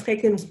they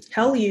can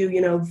tell you,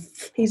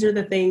 these are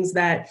the things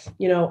that,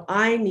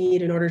 I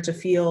need in order to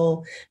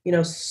feel,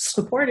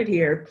 supported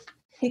here.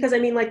 Because I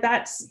mean, like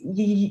that's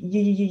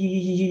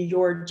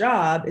your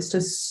job is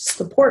to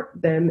support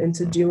them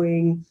into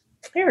doing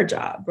their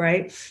job,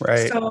 right?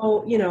 Right.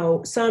 So,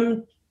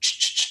 some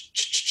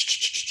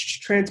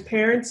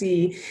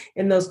transparency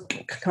in those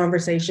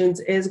conversations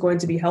is going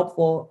to be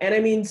helpful. And I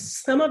mean,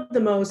 some of the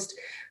most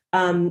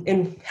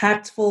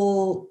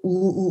impactful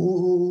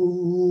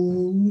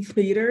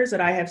leaders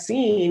that I have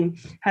seen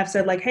have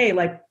said like, hey,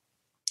 like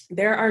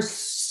there are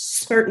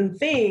certain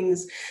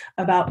things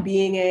about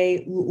being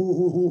a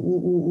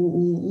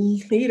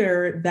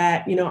leader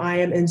that, I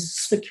am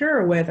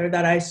insecure with or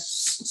that I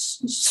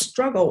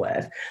struggle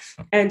with.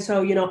 And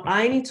so,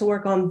 I need to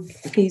work on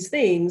these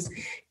things.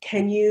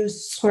 Can you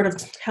sort of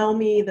tell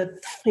me the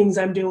things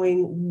I'm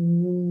doing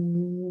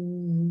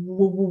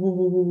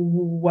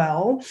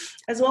well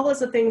as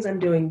the things I'm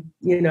doing,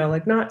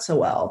 like not so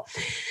well?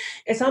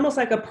 It's almost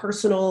like a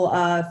personal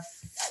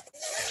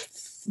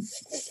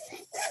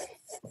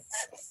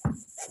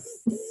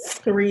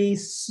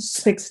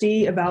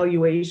 360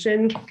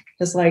 evaluation,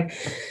 just like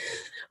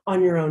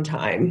on your own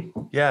time.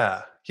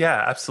 Yeah.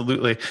 Yeah,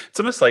 absolutely. It's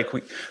almost like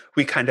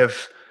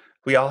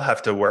we all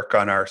have to work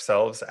on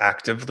ourselves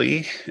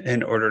actively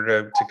in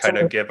order to kind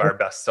of give Absolutely. our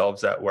best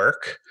selves at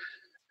work.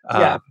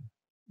 Yeah. Um,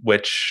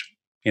 which,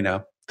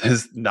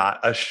 is not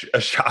a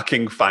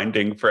shocking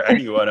finding for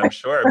anyone, I'm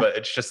sure, but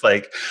it's just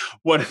like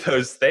one of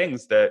those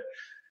things that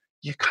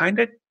you kind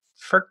of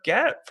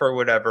forget for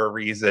whatever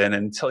reason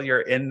until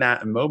you're in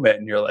that moment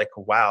and you're like,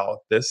 wow,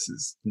 this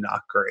is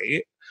not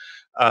great.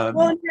 Well,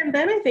 Um, and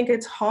then I think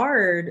it's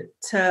hard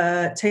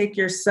to take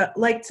yourself,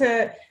 like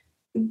to,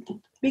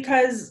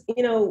 because,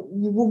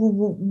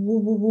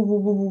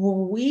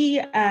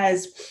 we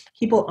as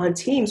people on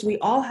teams, we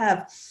all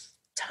have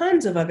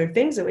tons of other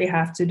things that we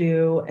have to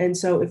do. And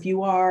so if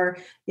you are,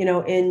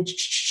 in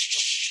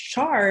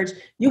charge,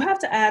 you have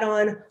to add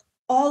on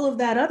all of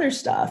that other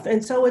stuff.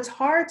 And so it's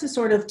hard to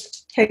sort of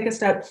take a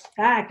step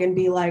back and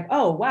be like,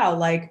 oh, wow,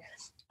 like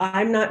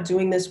I'm not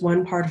doing this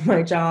one part of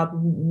my job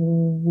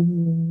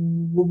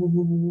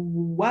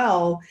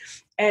well,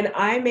 and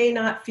I may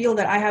not feel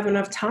that I have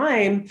enough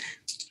time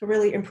to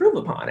really improve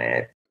upon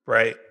it.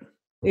 right.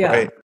 Yeah.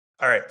 Right.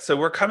 All right. So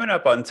we're coming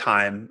up on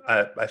time.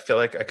 I feel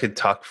like I could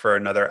talk for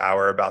another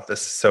hour about this.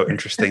 It's so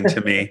interesting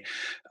to me.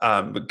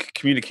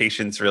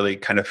 Communications really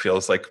kind of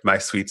feels like my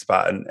sweet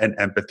spot, and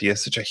empathy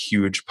is such a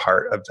huge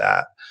part of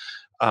that.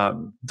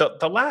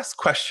 The last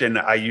question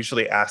I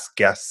usually ask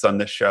guests on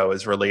the show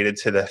is related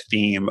to the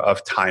theme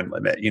of time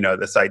limit.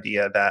 This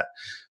idea that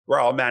we're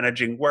all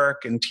managing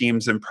work and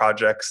teams and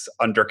projects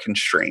under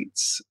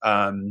constraints.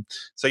 So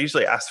I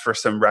usually ask for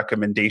some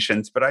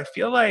recommendations, but I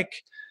feel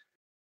like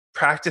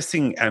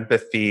practicing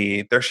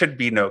empathy, there should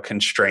be no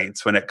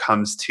constraints when it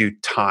comes to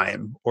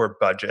time or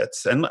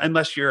budgets, and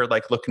unless you're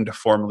like looking to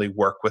formally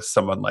work with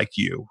someone like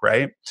you,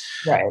 right?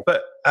 Right.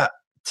 But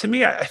to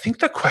me, I think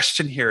the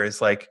question here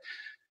is like,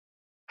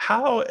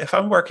 how, if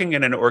I'm working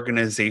in an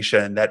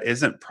organization that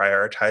isn't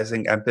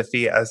prioritizing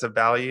empathy as a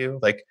value,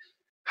 like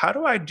how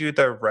do I do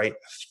the right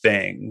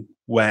thing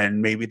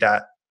when maybe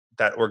that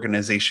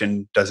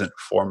organization doesn't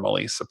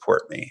formally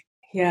support me?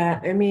 Yeah,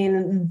 I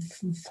mean,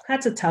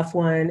 that's a tough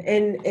one.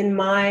 In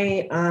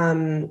my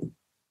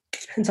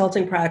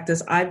consulting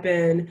practice, I've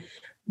been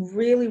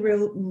really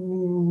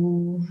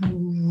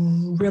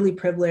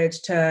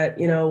privileged to,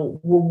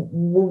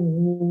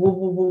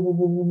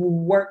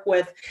 work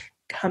with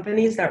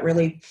companies that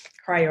really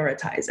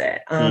prioritize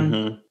it.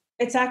 Hmm.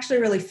 It's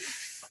actually really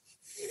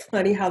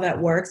funny how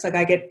that works. Like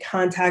I get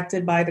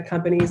contacted by the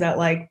companies that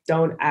like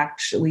don't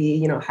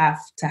actually, have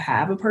to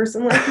have a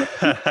person like me.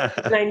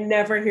 And I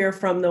never hear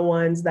from the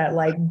ones that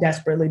like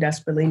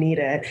desperately need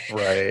it.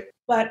 Right.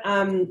 But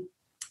a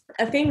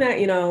thing that,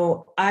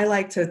 I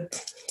like to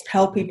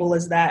tell people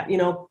is that,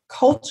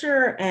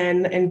 culture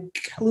and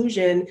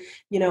inclusion,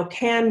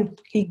 can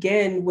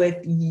begin with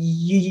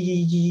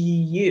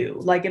you.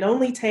 Like it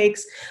only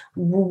takes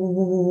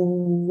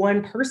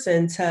one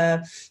person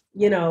to,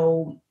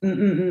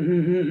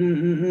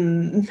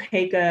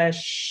 make a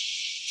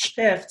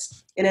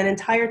shift in an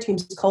entire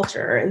team's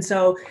culture. And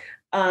so,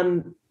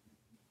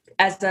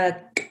 as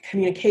a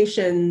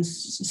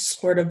communications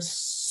sort of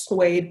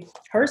swayed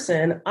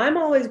person, I'm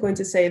always going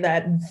to say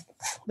that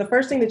the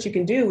first thing that you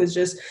can do is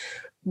just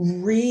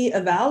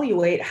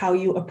reevaluate how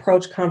you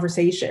approach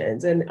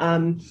conversations. And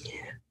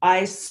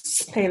I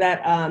say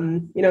that,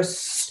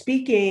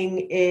 speaking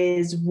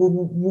is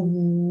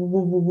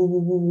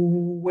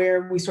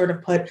where we sort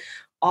of put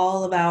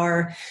all of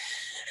our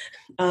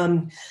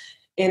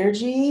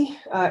energy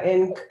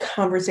in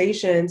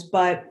conversations,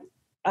 but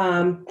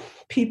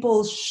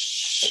people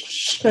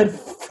should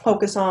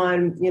focus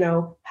on,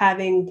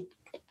 having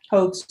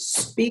folks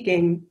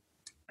speaking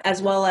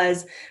as well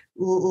as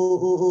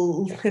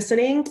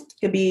listening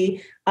to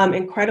be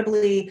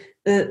incredibly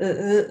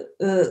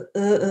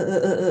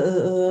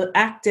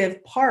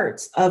active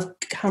parts of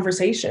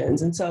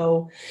conversations. And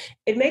so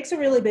it makes a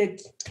really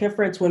big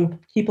difference when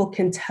people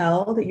can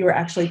tell that you're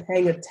actually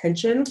paying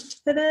attention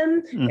to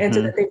them and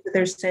to the Hmm. things that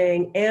they're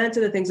saying and to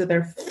the things that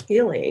they're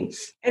feeling.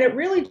 And it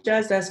really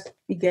does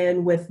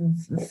begin with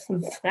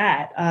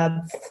that.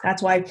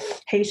 That's why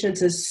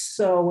patience is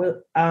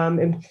so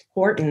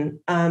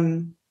important.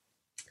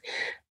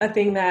 A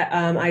thing that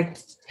I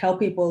tell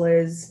people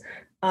is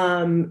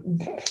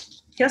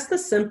just the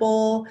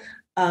simple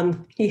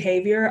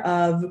behavior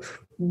of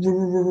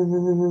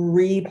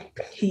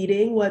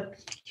repeating what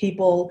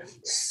people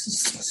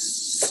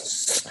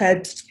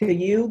said to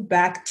you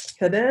back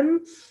to them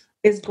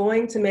is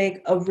going to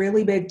make a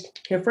really big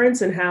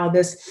difference in how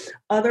this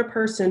other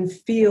person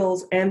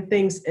feels and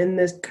thinks in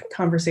this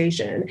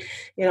conversation.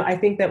 I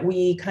think that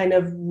we kind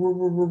of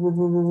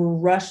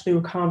rush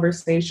through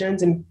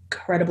conversations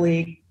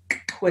incredibly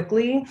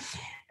quickly,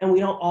 and we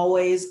don't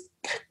always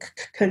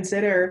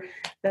consider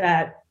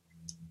that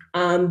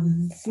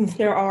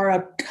there are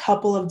a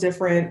couple of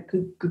different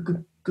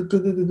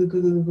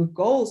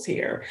goals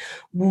here.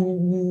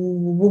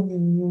 One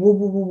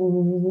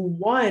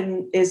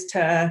is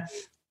to,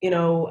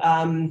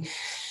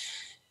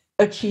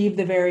 achieve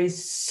the very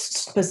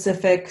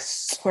specific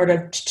sort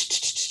of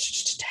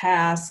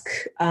task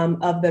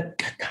of the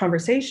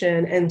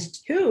conversation. And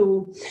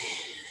two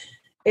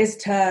is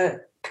to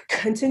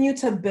continue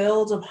to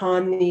build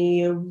upon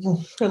the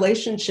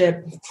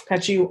relationship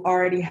that you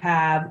already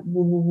have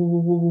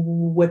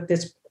with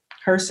this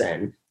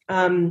person.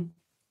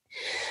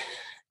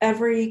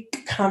 Every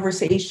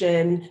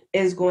conversation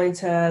is going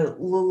to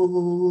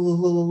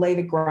lay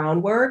the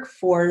groundwork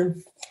for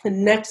the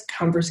next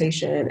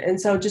conversation. And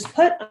so just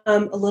put a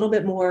little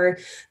bit more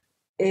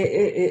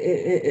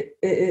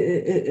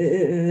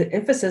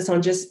emphasis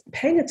on just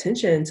paying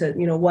attention to,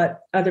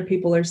 what other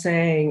people are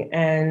saying.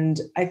 And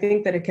I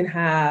think that it can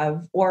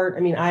have,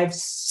 I've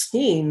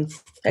seen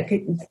that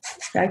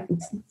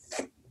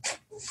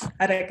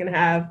it can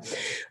have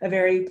a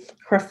very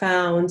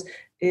profound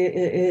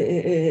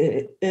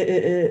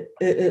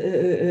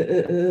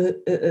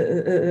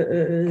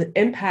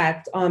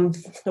impact on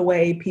the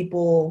way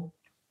people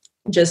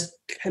just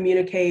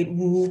communicate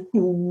with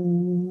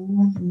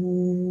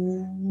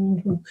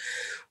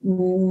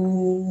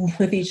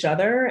each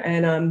other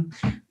and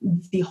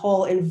the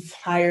whole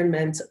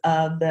environment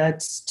of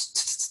the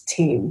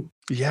team.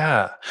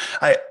 Yeah,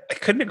 I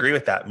couldn't agree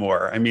with that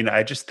more.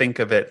 I just think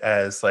of it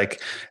as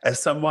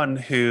someone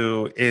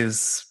who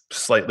is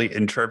slightly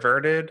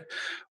introverted,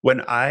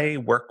 when I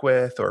work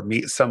with or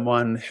meet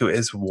someone who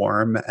is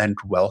warm and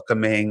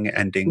welcoming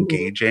and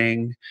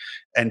engaging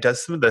and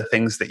does some of the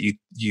things that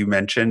you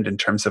mentioned in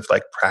terms of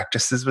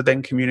practices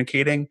within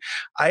communicating,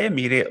 I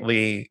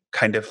immediately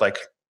kind of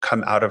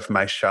come out of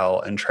my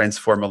shell and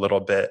transform a little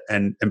bit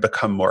and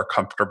become more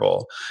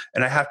comfortable.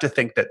 And I have to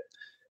think that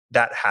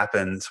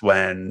happens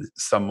when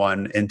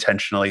someone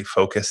intentionally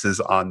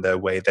focuses on the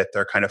way that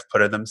they're kind of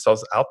putting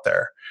themselves out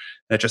there.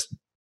 And it just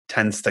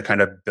tends to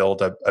kind of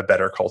build a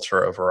better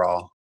culture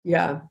overall.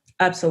 Yeah,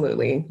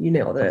 absolutely. You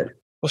nailed it.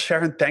 Well,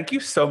 Sharon, thank you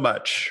so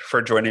much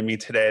for joining me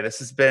today. This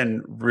has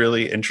been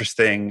really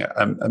interesting.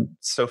 I'm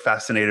so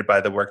fascinated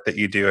by the work that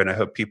you do, and I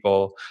hope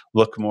people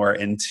look more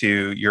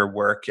into your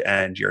work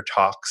and your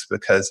talks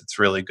because it's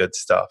really good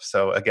stuff.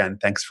 So again,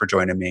 thanks for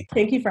joining me.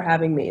 Thank you for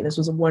having me. This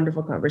was a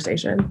wonderful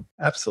conversation.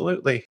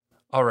 Absolutely.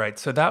 All right,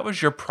 so that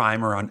was your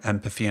primer on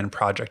empathy and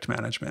project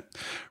management.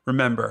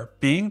 Remember,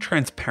 being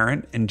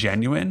transparent and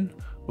genuine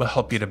will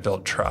help you to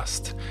build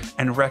trust,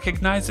 and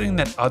recognizing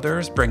that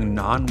others bring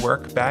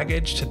non-work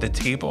baggage to the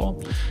table,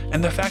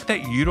 and the fact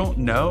that you don't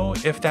know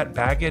if that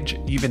baggage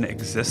even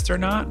exists or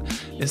not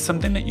is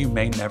something that you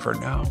may never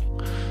know.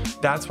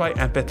 That's why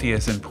empathy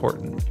is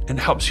important and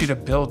helps you to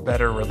build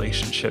better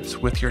relationships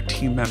with your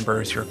team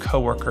members, your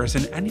coworkers,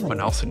 and anyone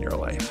else in your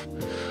life.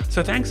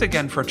 So thanks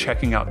again for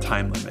checking out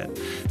Time Limit.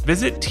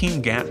 Visit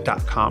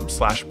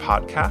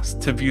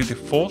teamgantt.com/podcast to view the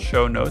full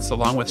show notes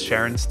along with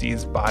Sharon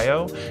Stee's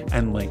bio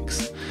and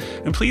links.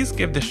 And please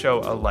give the show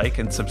a like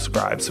and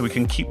subscribe so we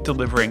can keep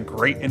delivering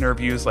great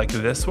interviews like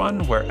this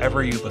one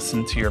wherever you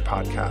listen to your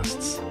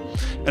podcasts.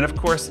 And of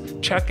course,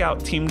 check out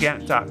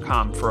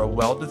teamgantt.com for a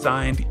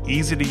well-designed,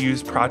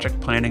 easy-to-use project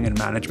planning and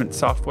management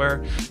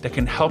software that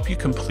can help you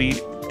complete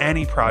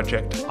any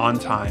project on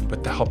time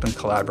with the help and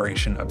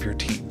collaboration of your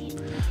team.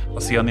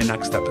 I'll see you on the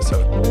next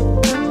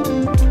episode.